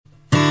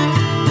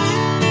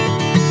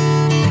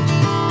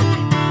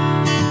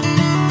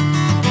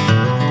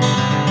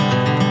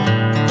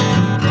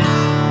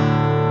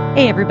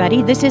Hey,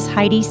 everybody, this is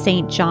Heidi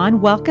St.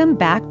 John. Welcome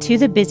back to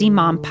the Busy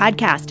Mom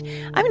Podcast.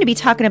 I'm going to be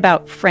talking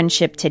about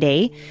friendship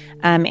today,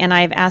 and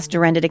I've asked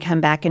Dorinda to come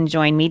back and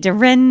join me.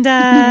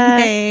 Dorinda!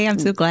 Hey, I'm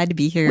so glad to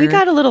be here. We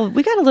got a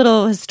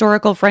little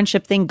historical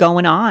friendship thing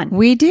going on.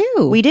 We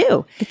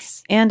do.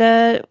 And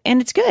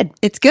it's good.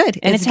 It's good.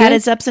 And it's had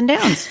its ups and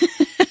downs.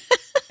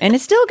 And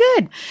it's still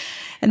good.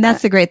 And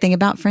that's the great thing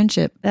about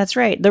friendship. That's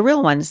right. The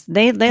real ones,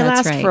 they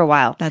last for a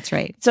while. That's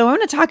right. So I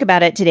want to talk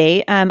about it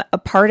today. A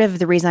part of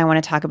the reason I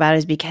want to talk about it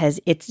is because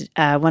it's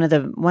one of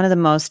the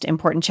most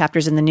important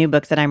chapters in the new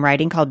book that I'm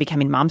writing called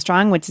Becoming Mom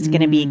Strong, which is going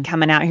to be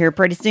coming out here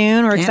pretty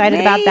soon. We're excited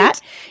about that.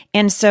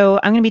 And so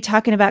I'm going to be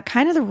talking about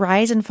kind of the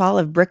rise and fall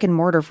of brick and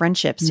mortar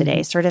friendships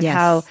today, sort of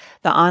how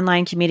the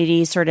online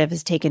community sort of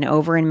has taken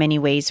over in many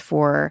ways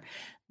for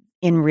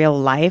in real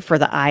life for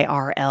the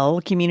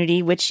IRL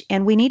community,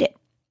 and we need it.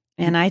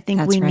 And I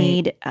think we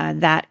need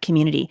that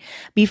community.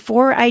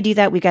 Before I do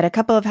that, we got a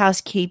couple of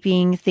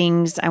housekeeping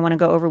things I want to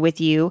go over with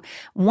you.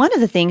 One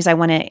of the things I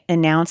want to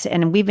announce,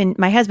 and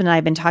my husband and I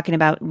have been talking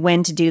about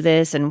when to do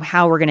this and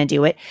how we're going to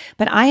do it,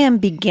 but I am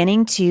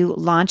beginning to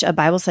launch a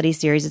Bible study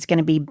series. It's going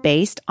to be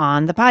based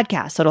on the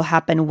podcast. So it'll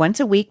happen once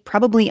a week,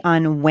 probably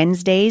on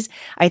Wednesdays.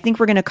 I think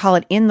we're going to call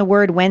it In the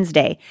Word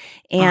Wednesday.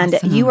 And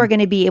you are going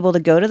to be able to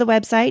go to the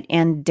website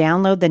and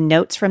download the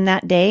notes from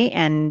that day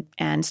and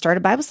start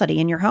a Bible study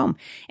in your home.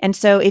 And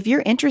so if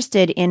you're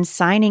interested in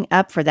signing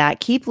up for that,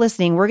 keep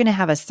listening. We're going to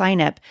have a sign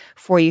up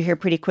for you here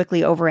pretty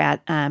quickly over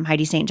at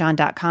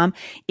HeidiSt.John.com.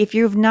 If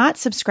you've not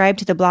subscribed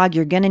to the blog,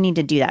 you're going to need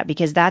to do that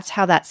because that's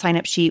how that sign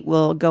up sheet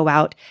will go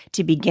out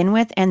to begin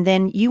with. And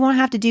then you won't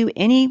have to do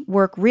any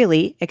work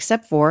really,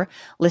 except for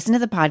listen to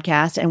the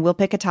podcast, and we'll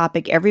pick a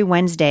topic every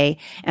Wednesday,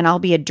 and I'll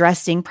be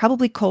addressing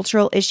probably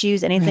cultural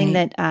issues, anything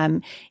that,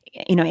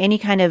 any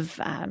kind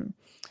of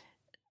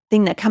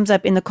thing that comes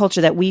up in the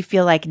culture that we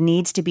feel like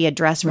needs to be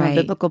addressed from a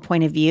biblical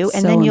point of view.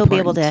 And then you'll be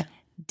able to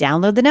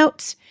download the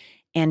notes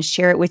and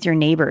share it with your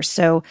neighbors.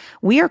 So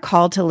we are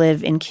called to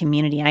live in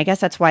community. And I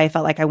guess that's why I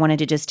felt like I wanted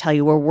to just tell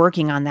you we're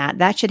working on that.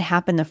 That should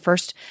happen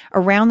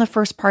around the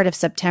first part of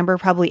September,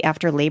 probably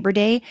after Labor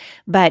Day.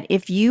 But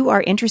if you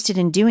are interested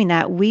in doing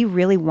that, we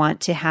really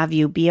want to have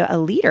you be a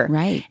leader.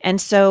 Right.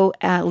 And so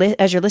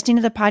as you're listening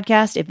to the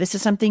podcast, if this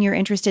is something you're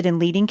interested in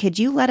leading, could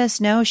you let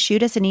us know?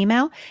 Shoot us an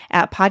email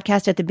at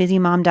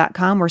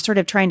podcast@thebusymom.com. We're sort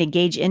of trying to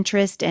gauge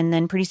interest. And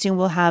then pretty soon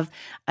we'll have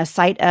a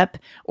site up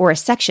or a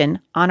section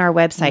on our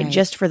website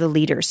just for the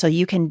leaders. So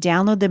you can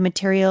download the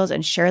materials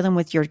and share them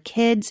with your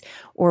kids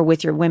or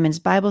with your women's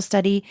Bible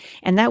study.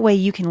 And that way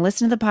you can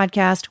listen to the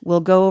podcast.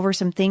 We'll go over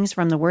some things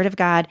from the Word of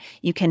God.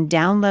 You can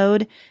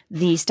download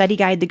the study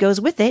guide that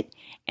goes with it,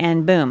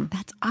 and boom.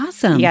 That's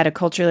awesome. You got a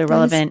culturally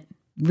relevant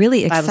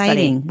really Bible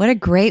exciting. study. What a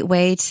great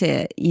way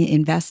to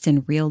invest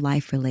in real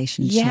life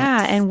relationships.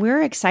 Yeah, and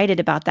we're excited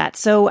about that.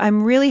 So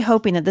I'm really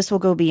hoping that this will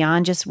go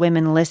beyond just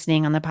women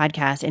listening on the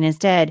podcast, and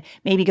instead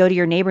maybe go to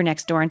your neighbor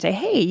next door and say,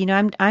 "Hey,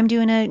 I'm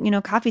doing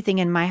a coffee thing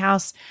in my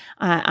house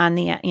on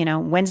the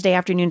Wednesday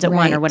afternoons at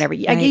 1 or whatever."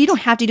 You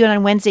don't have to do it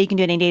on Wednesday. You can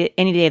do it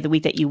any day of the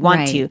week that you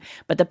want to.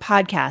 But the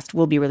podcast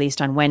will be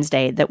released on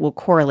Wednesday that will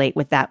correlate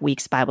with that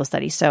week's Bible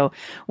study. So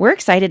we're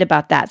excited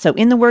about that. So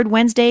In the Word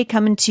Wednesday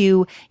coming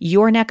to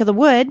your neck of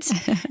the woods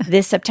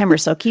this September.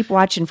 So keep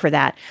watching for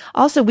that.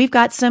 Also, we've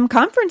got some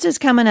conferences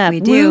coming up. We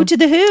do. Woo to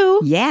the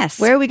Who. Yes.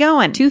 Where are we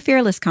going? 2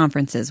 Fearless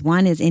conferences.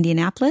 One is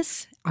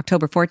Indianapolis,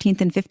 October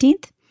 14th and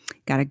 15th.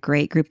 Got a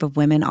great group of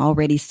women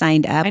already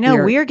signed up. I know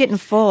we're getting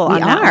full on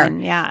that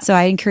one. Yeah. So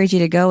I encourage you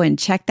to go and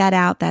check that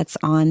out. That's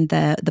on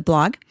the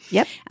blog.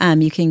 Yep.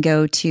 You can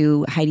go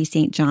to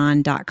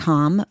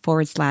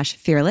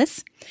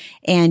HeidiSt.John.com/fearless.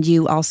 And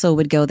you also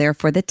would go there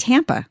for the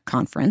Tampa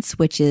conference,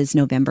 which is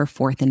November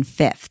 4th and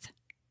 5th.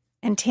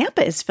 And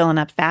Tampa is filling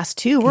up fast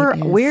too.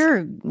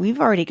 We've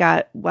already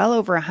got well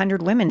over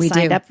 100 women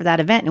signed up for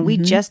that event, and we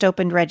just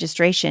opened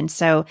registration.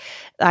 So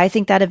I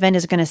think that event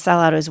is going to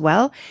sell out as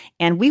well.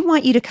 And we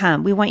want you to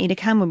come. We want you to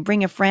come and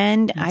bring a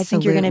friend. Absolutely. I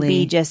think you're going to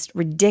be just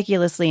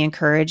ridiculously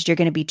encouraged. You're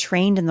going to be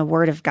trained in the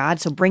Word of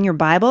God. So bring your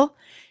Bible,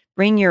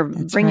 bring your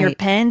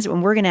pens,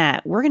 and we're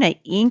gonna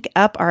ink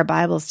up our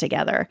Bibles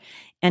together.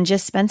 And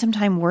just spend some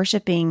time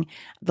worshiping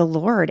the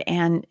Lord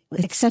and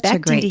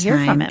expecting to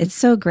hear from Him. It's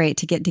so great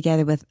to get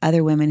together with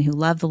other women who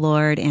love the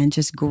Lord and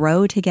just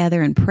grow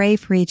together and pray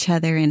for each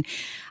other. And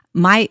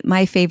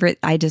my favorite,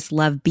 I just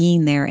love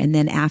being there, and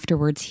then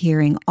afterwards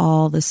hearing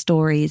all the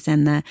stories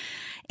and the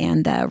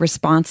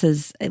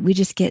responses. We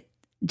just get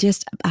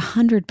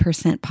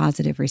 100%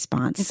 positive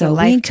response. So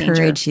we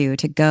encourage you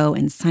to go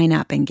and sign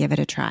up and give it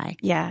a try.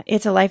 Yeah,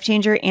 it's a life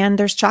changer, and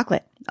there's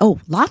chocolate.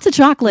 Oh, lots of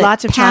chocolate.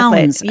 Lots of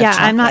chocolate. Yeah,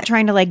 I'm not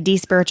trying to like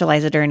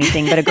despiritualize it or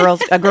anything, but a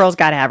girl's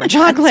got to have her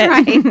chocolate.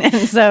 That's right.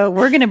 And so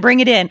we're going to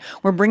bring it in.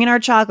 We're bringing our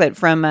chocolate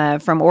from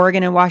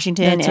Oregon and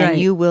Washington, That's and right.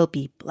 you will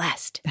be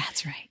blessed.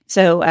 That's right.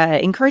 So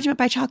encouragement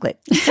by chocolate.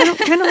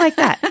 Kind of like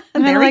that.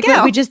 There we like go.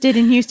 what we just did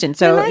in Houston.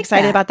 So like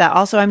excited that. about that.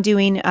 Also, I'm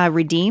doing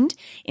Redeemed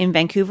in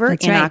Vancouver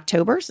That's in right.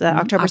 October. So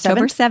October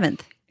 7th.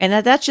 And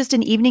that's just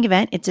an evening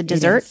event. It's a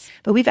dessert, is.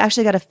 but we've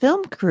actually got a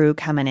film crew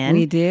coming in.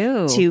 We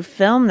do. To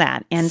film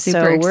that. And Super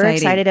so we're exciting.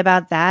 excited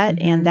about that.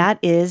 And that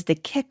is the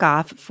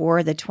kickoff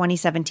for the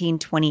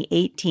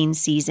 2017-2018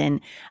 season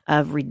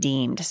of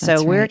Redeemed. So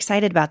That's we're right.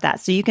 excited about that.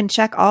 So you can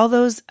check all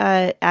those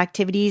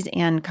activities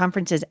and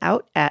conferences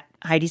out at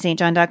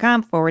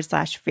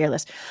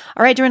HeidiSt.John.com/fearless.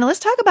 All right, Dorinda, let's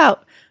talk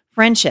about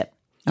friendship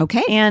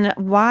Okay. and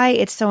why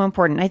it's so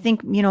important. I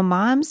think,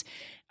 moms,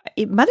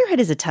 motherhood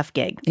is a tough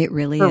gig. It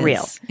really For is.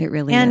 real. It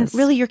really And is.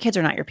 really, your kids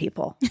are not your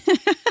people.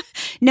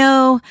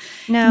 No,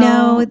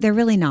 No. they're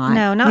really not.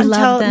 No, We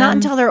love them. not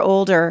until they're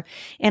older.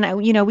 And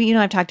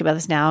I've talked about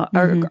this now.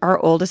 Our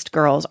oldest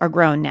girls are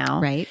grown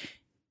now, Right.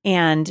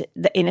 and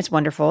it's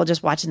wonderful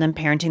just watching them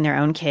parenting their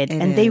own kids,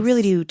 It and they is.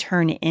 really do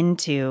turn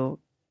into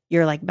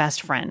your like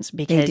best friends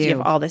because you do.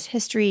 have all this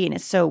history, and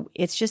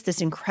it's just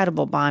this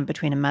incredible bond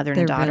between a mother and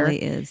There a daughter.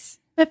 really is.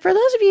 But for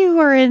those of you who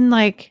are in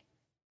like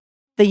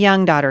the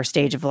young daughter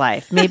stage of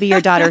life, maybe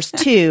your daughter's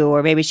 2,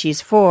 or maybe she's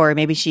 4,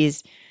 maybe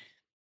she's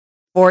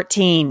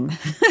 14.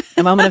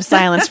 A moment of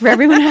silence for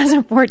everyone who has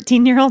a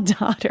 14-year-old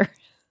daughter.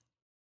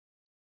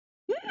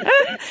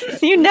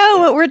 You know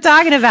what we're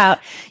talking about.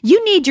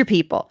 You need your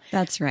people.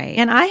 That's right.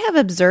 And I have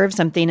observed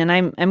something, and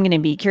I'm going to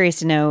be curious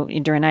to know,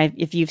 Dorinda,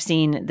 if you've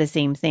seen the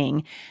same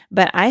thing.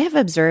 But I have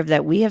observed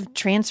that we have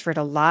transferred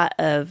a lot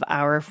of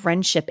our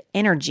friendship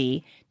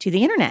energy to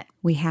the internet.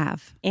 we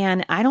have.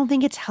 And I don't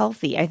think it's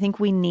healthy. I think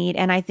we need,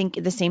 and I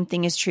think the same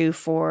thing is true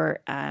for,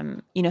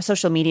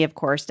 social media, of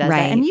course, does Right.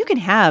 that. And you can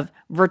have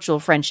virtual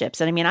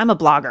friendships. And I mean, I'm a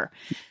blogger.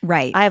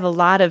 Right. I have a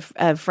lot of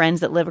friends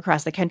that live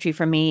across the country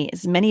from me,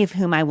 many of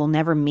whom I will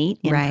never meet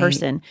in Right,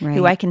 person, who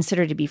right. I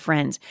consider to be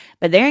friends.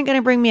 But they ain't going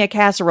to bring me a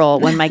casserole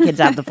when my kids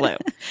have the flu,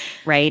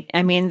 right?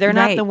 I mean, they're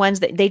not Right. the ones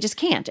that they just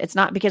can't. It's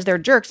not because they're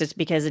jerks. It's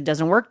because it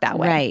doesn't work that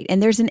way. Right.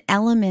 And there's an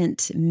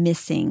element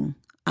missing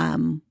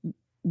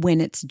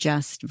when it's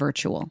just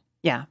virtual.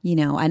 Yeah.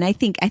 And I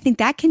think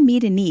that can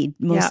meet a need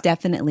most Yeah.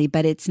 definitely,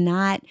 but it's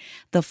not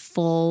the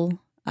full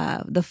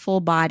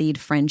bodied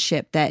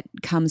friendship that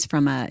comes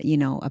from a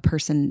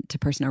person to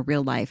person, a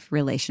real life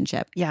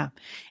relationship. Yeah.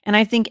 And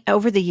I think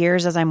over the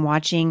years, as I'm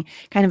watching,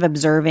 kind of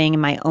observing in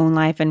my own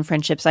life and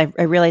friendships, I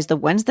realized the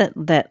ones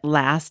that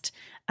last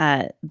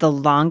the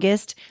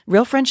longest,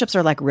 real friendships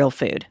are like real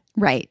food.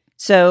 Right.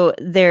 So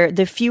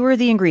the fewer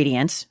the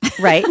ingredients,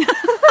 right?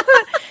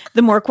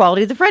 The more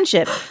quality of the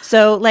friendship.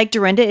 So like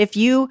Dorinda, if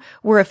you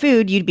were a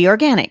food, you'd be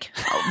organic.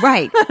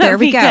 Right. There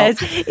we go.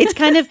 Because it's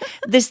kind of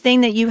this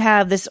thing that you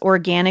have, this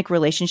organic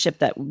relationship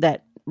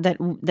that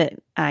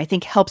I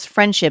think helps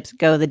friendships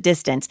go the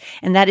distance.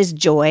 And that is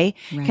joy,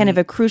 kind of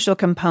a crucial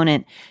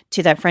component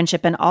to that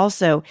friendship. And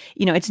also,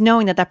 it's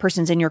knowing that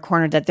person's in your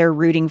corner, that they're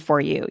rooting for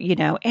you,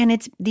 and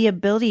it's the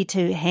ability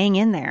to hang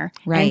in there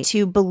and Right.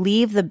 to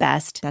believe the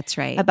best That's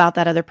right. about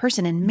that other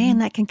person. And man,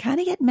 that can kind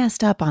of get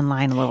messed up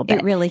online a little bit.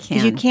 It really 'Cause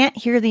can. You can't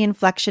hear the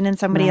inflection in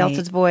somebody Right.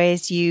 else's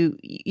voice.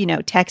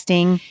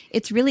 Texting.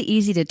 It's really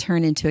easy to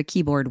turn into a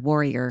keyboard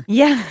warrior.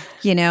 Yeah.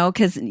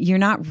 Because you're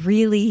not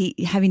really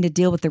having to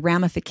deal with the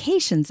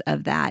ramifications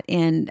of that.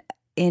 And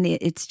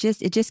it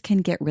just can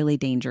get really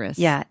dangerous.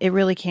 Yeah, it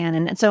really can.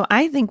 And so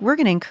I think we're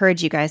going to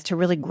encourage you guys to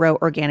really grow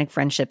organic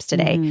friendships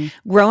today.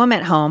 Mm-hmm. Grow them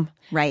at home.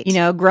 Right.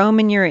 Grow them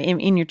in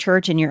your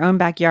church, in your own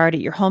backyard, at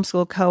your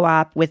homeschool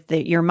co-op, with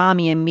your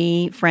mommy and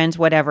me friends,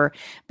 whatever.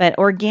 But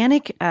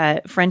organic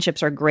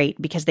friendships are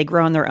great because they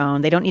grow on their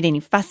own. They don't need any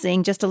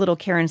fussing, just a little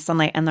care and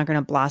sunlight, and they're going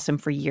to blossom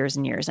for years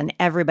and years. And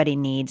everybody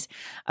needs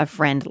a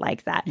friend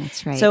like that.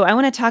 That's right. So I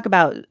want to talk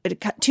about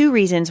 2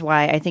 reasons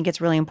why I think it's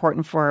really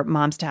important for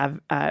moms to have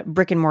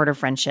brick and mortar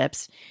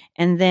friendships.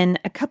 And then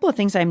a couple of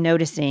things I'm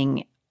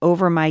noticing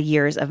over my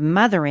years of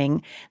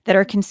mothering that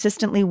are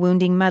consistently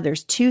wounding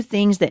mothers. 2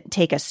 things that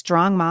take a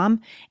strong mom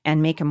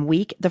and make them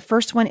weak. The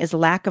first one is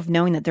lack of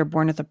knowing that they're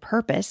born with a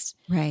purpose.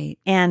 Right.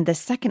 And the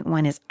second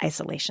one is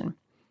isolation.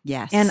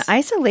 Yes. And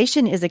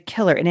isolation is a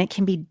killer, and it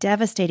can be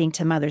devastating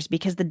to mothers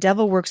because the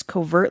devil works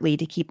covertly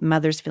to keep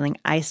mothers feeling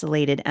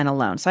isolated and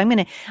alone. So I'm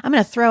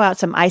gonna throw out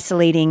some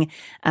isolating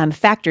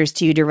factors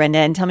to you, Dorinda,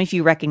 and tell me if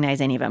you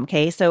recognize any of them.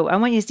 Okay, so I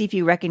want you to see if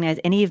you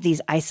recognize any of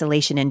these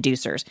isolation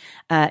inducers.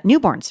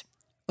 Newborns.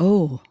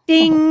 Oh.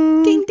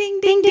 Ding. Ding, ding,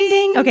 ding,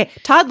 ding. Okay,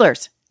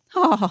 toddlers.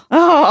 Oh.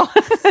 Oh,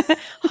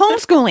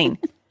 homeschooling.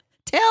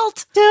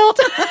 Tilt. Tilt.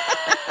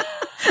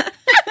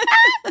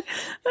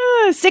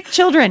 Sick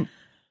children.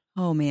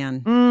 Oh,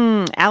 man.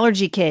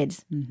 Allergy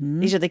kids. Mm-hmm.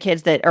 These are the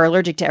kids that are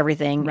allergic to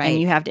everything,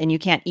 Right. and you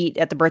can't eat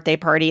at the birthday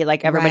party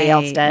like everybody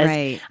else Right, does.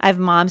 right. I have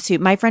moms who,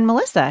 my friend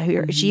Melissa,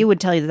 who she would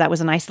tell you that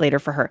was an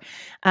isolator for her.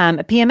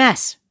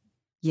 PMS.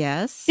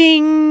 Yes.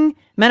 Ding.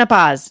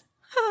 Menopause.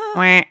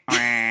 Wah,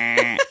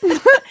 wah.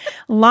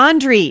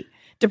 Laundry.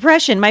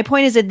 depression. My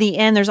point is, at the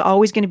end, there's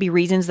always going to be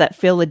reasons that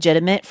feel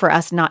legitimate for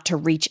us not to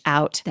reach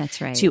out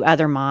That's right. to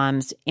other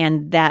moms.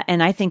 And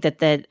I think that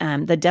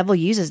the devil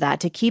uses that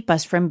to keep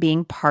us from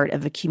being part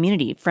of a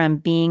community, from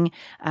being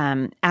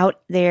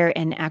out there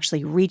and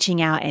actually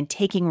reaching out and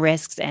taking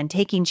risks and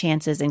taking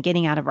chances and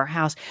getting out of our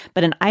house.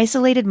 But an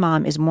isolated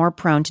mom is more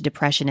prone to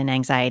depression and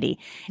anxiety.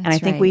 And I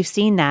think we've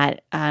seen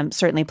that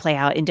certainly play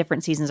out in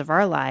different seasons of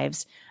our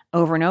lives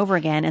over and over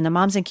again. And the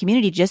moms in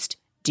community just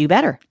do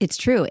better. It's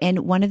true. And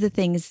one of the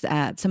things,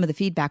 some of the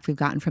feedback we've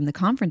gotten from the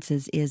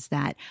conferences is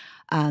that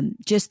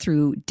just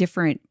through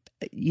different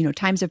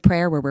times of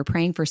prayer where we're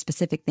praying for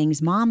specific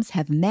things, moms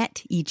have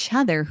met each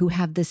other who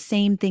have the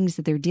same things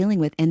that they're dealing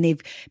with, and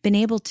they've been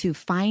able to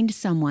find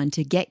someone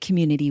to get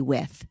community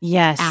with.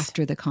 Yes.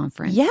 After the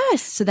conference.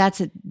 Yes. So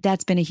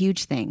that's been a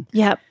huge thing.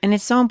 Yep. And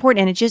it's so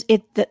important.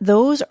 And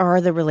those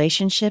are the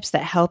relationships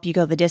that help you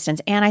go the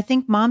distance. And I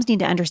think moms need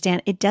to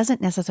understand it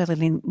doesn't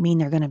necessarily mean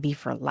they're going to be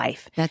for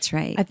life. That's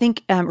right. I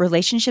think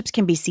relationships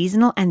can be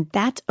seasonal, and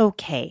that's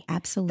okay.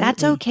 Absolutely.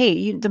 That's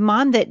okay. The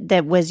mom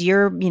that was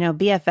your,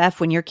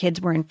 BFF when your kids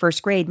were in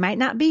first grade might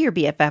not be your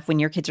BFF when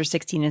your kids are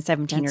 16 and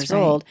 17 years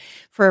old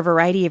for a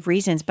variety of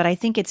reasons. But I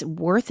think it's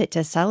worth it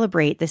to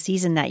celebrate the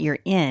season that you're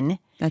in.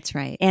 That's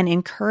right. And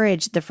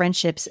encourage the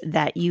friendships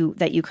that you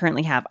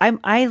currently have.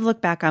 I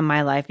look back on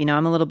my life,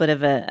 I'm a little bit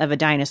of a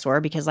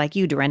dinosaur because, like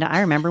you, Dorinda,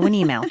 I remember when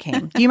email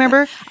came. Do you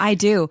remember? I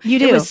do. You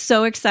do. It was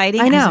so exciting.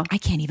 I know. I was like, I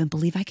can't even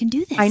believe I can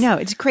do this. I know.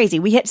 It's crazy.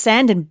 We hit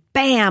send and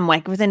bam,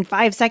 like within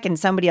 5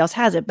 seconds, somebody else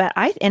has it. But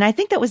I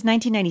think that was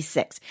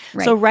 1996.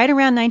 Right. So right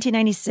around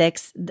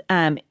 1996,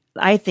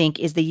 I think,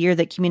 is the year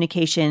that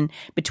communication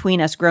between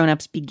us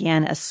grown-ups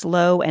began a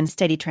slow and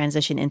steady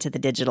transition into the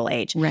digital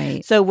age.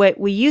 Right. So what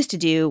we used to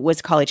do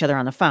was call each other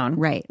on the phone.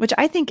 Right. Which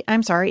I think,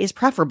 is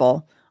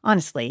preferable,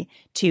 honestly,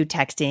 to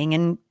texting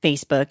and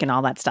Facebook and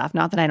all that stuff.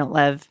 Not that I don't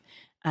love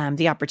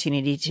the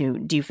opportunity to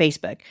do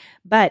Facebook.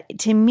 But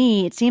to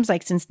me, it seems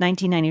like since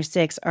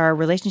 1996, our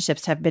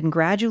relationships have been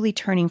gradually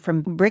turning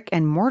from brick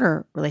and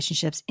mortar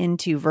relationships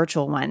into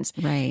virtual ones.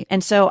 Right.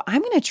 And so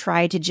I'm going to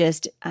try to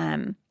just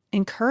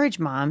encourage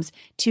moms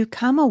to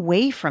come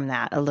away from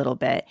that a little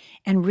bit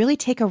and really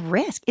take a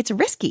risk. It's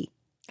risky,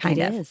 kind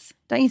of. It is.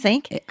 Don't you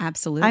think?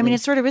 Absolutely. I mean,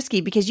 it's sort of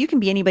risky because you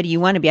can be anybody you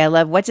want to be. I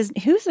love,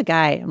 who's the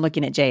guy? I'm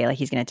looking at Jay like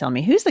he's going to tell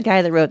me. Who's the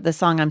guy that wrote the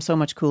song, I'm So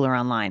Much Cooler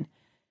Online?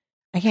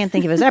 I can't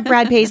think of it. Is that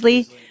Brad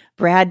Paisley?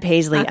 Brad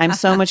Paisley, I'm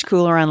So Much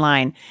Cooler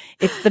Online.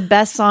 It's the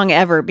best song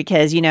ever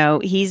because,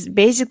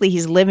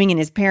 he's living in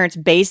his parents'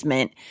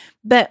 basement.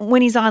 But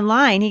when he's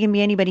online, he can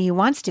be anybody he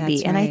wants to be.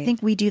 That's And I right.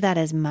 think we do that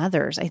as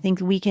mothers. I think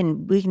we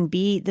can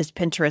be this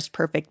Pinterest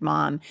perfect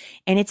mom.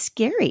 And it's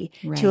scary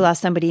Right. to allow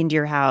somebody into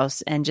your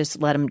house and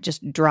just let them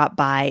just drop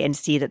by and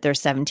see that there's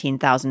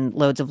 17,000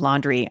 loads of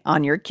laundry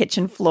on your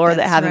kitchen floor that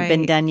That's haven't been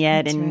right. done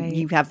yet. That's and right.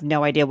 you have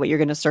no idea what you're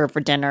going to serve for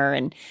dinner.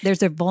 And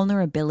There's a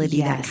vulnerability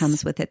that Yes.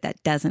 comes with it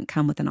that doesn't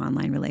come with an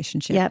online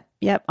relationship.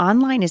 Yep.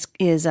 Online is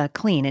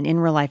clean and in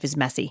real life is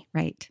messy.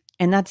 Right.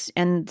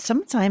 And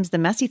sometimes the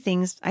messy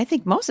things, I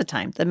think most of the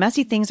time, the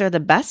messy things are the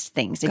best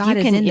things. God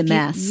is in the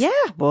mess. Yeah,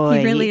 boy.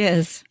 He really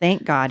is.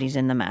 Thank God he's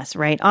in the mess,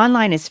 right?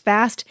 Online is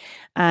fast.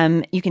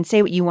 You can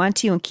say what you want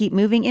to and keep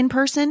moving. In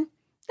person,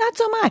 not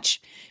so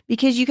much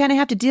because you kind of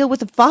have to deal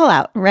with the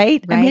fallout,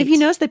 right? I mean, have Right. you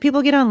noticed that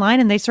people get online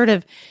and they sort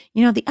of,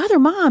 the other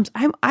moms,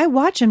 I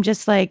watch them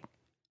just like,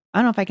 I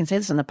don't know if I can say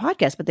this on the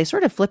podcast, but they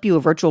sort of flip you a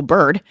virtual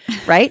bird,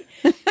 right?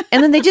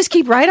 And then they just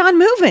keep right on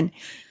moving.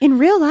 In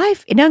real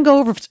life, it doesn't go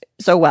over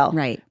so well.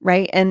 Right.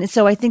 Right. And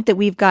so I think that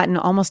we've gotten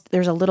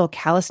there's a little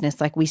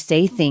callousness, like we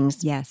say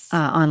things Yes.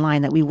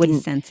 online that we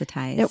wouldn't.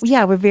 Desensitized.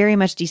 Yeah, we're very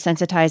much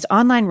desensitized.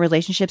 Online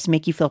relationships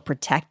make you feel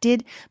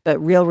protected, but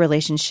real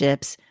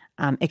relationships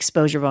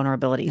expose your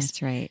vulnerabilities.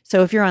 That's right.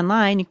 So if you're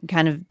online, you can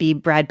kind of be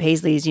Brad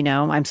Paisley's,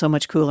 I'm so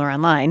much cooler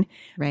online.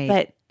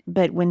 Right.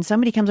 But when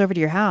somebody comes over to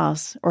your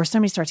house or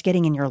somebody starts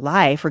getting in your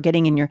life or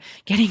getting in your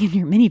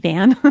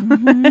minivan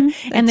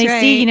and they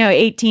That's see,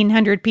 right.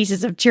 1,800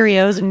 pieces of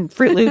Cheerios and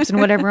Fruit Loops and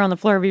whatever on the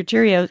floor of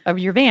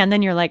your van,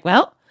 then you're like,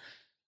 well,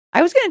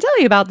 I was going to tell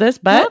you about this,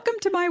 but Welcome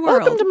to my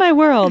world. welcome to my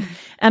world.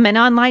 And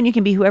online you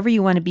can be whoever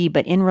you want to be,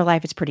 but in real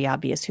life it's pretty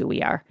obvious who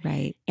we are.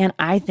 Right. And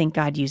I think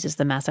God uses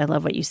the mess. I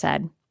love what you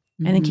said.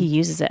 I Mm-hmm. think he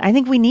uses it. I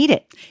think we need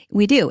it.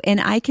 We do. And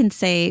I can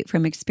say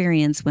from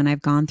experience when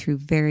I've gone through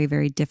very,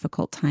 very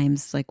difficult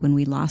times, like when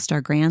we lost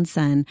our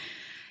grandson,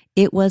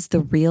 it was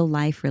the real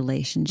life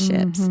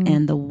relationships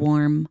and the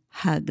warm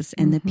hugs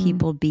and the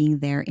people being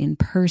there in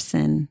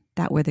person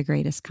that were the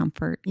greatest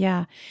comfort.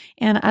 Yeah.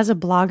 And as a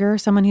blogger,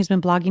 someone who's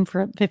been blogging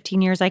for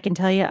 15 years, I can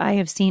tell you I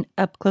have seen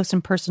up close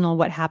and personal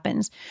what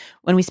happens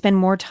when we spend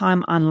more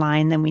time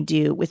online than we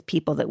do with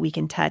people that we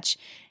can touch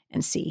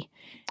and see.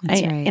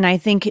 That's right. And I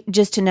think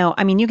just to know,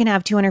 you can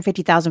have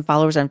 250,000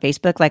 followers on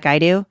Facebook like I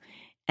do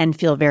and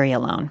feel very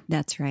alone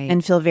That's right.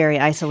 and feel very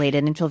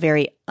isolated and feel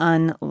very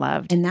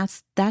unloved. And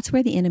that's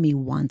where the enemy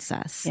wants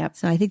us. Yep.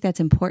 So I think that's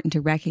important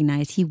to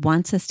recognize. He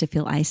wants us to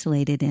feel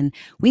isolated, and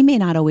we may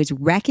not always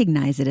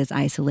recognize it as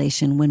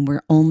isolation when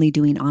we're only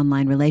doing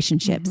online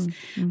relationships.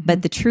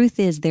 But the truth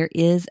is there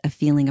is a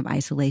feeling of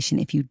isolation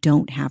if you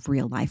don't have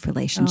real life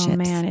relationships. Oh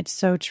man, it's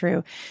so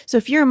true. So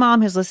if you're a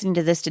mom who's listening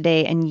to this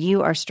today and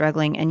you are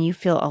struggling and you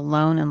feel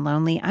alone and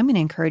lonely, I'm going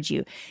to encourage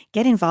you,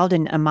 get involved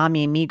in a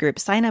Mommy and Me group,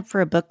 sign up for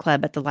a book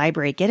club at the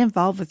library, get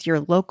involved with your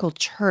local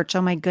church.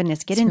 Oh my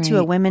goodness, get into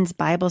a women's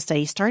Bible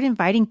study, start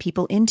inviting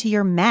people into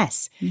your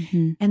mess,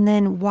 and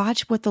then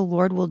watch what the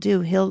Lord will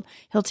do. He'll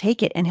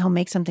take it and he'll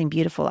make something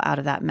beautiful out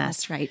of that mess.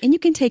 That's right. And you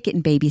can take it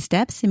in baby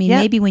steps. I mean,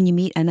 maybe when you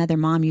meet another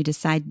mom, you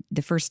decide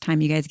the first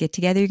time you guys get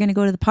together, you're going to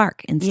go to the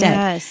park instead.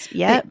 Yes.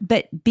 Yep.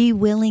 But be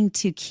willing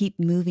to keep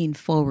moving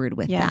forward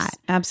with that.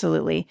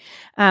 Absolutely.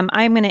 I'm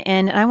going to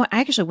end. And I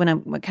actually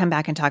want to come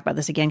back and talk about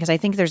this again, because I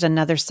think there's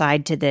another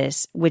side to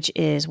this, which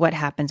is what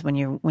happens when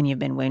you've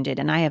been wounded.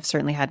 And I have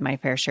certainly had my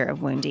fair share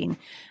of wounding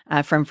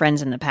from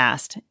friends in the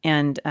past.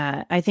 And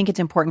I think it's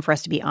important for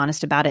us to be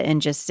honest about it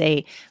and just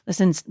say,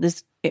 listen,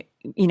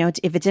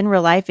 if it's in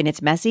real life and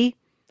it's messy,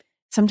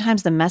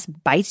 sometimes the mess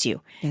bites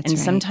you,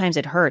 sometimes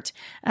it hurts.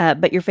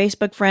 But your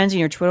Facebook friends and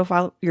your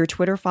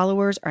Twitter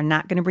followers are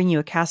not going to bring you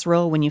a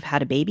casserole when you've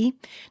had a baby.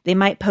 They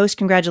might post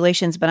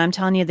congratulations, but I'm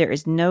telling you, there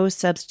is no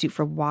substitute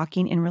for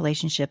walking in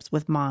relationships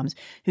with moms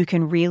who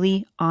can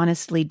really,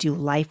 honestly do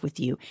life with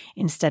you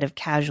instead of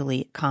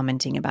casually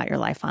commenting about your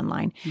life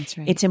online. That's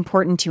right. It's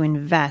important to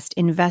invest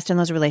in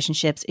those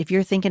relationships. If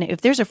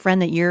there's a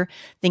friend that you're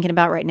thinking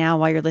about right now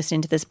while you're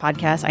listening to this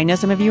podcast, I know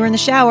some of you are in the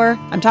shower.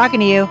 I'm talking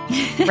to you,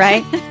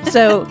 right?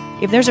 So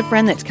if there's a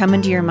friend that's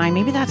coming to your mind,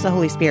 maybe that's the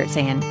Holy Spirit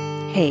saying,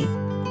 hey,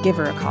 give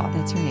her a call.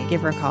 That's right.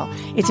 Give her a call.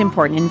 It's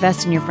important.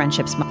 Invest in your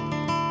friendships.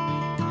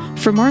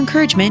 For more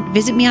encouragement,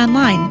 visit me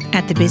online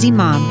at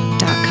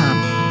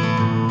thebusymom.com.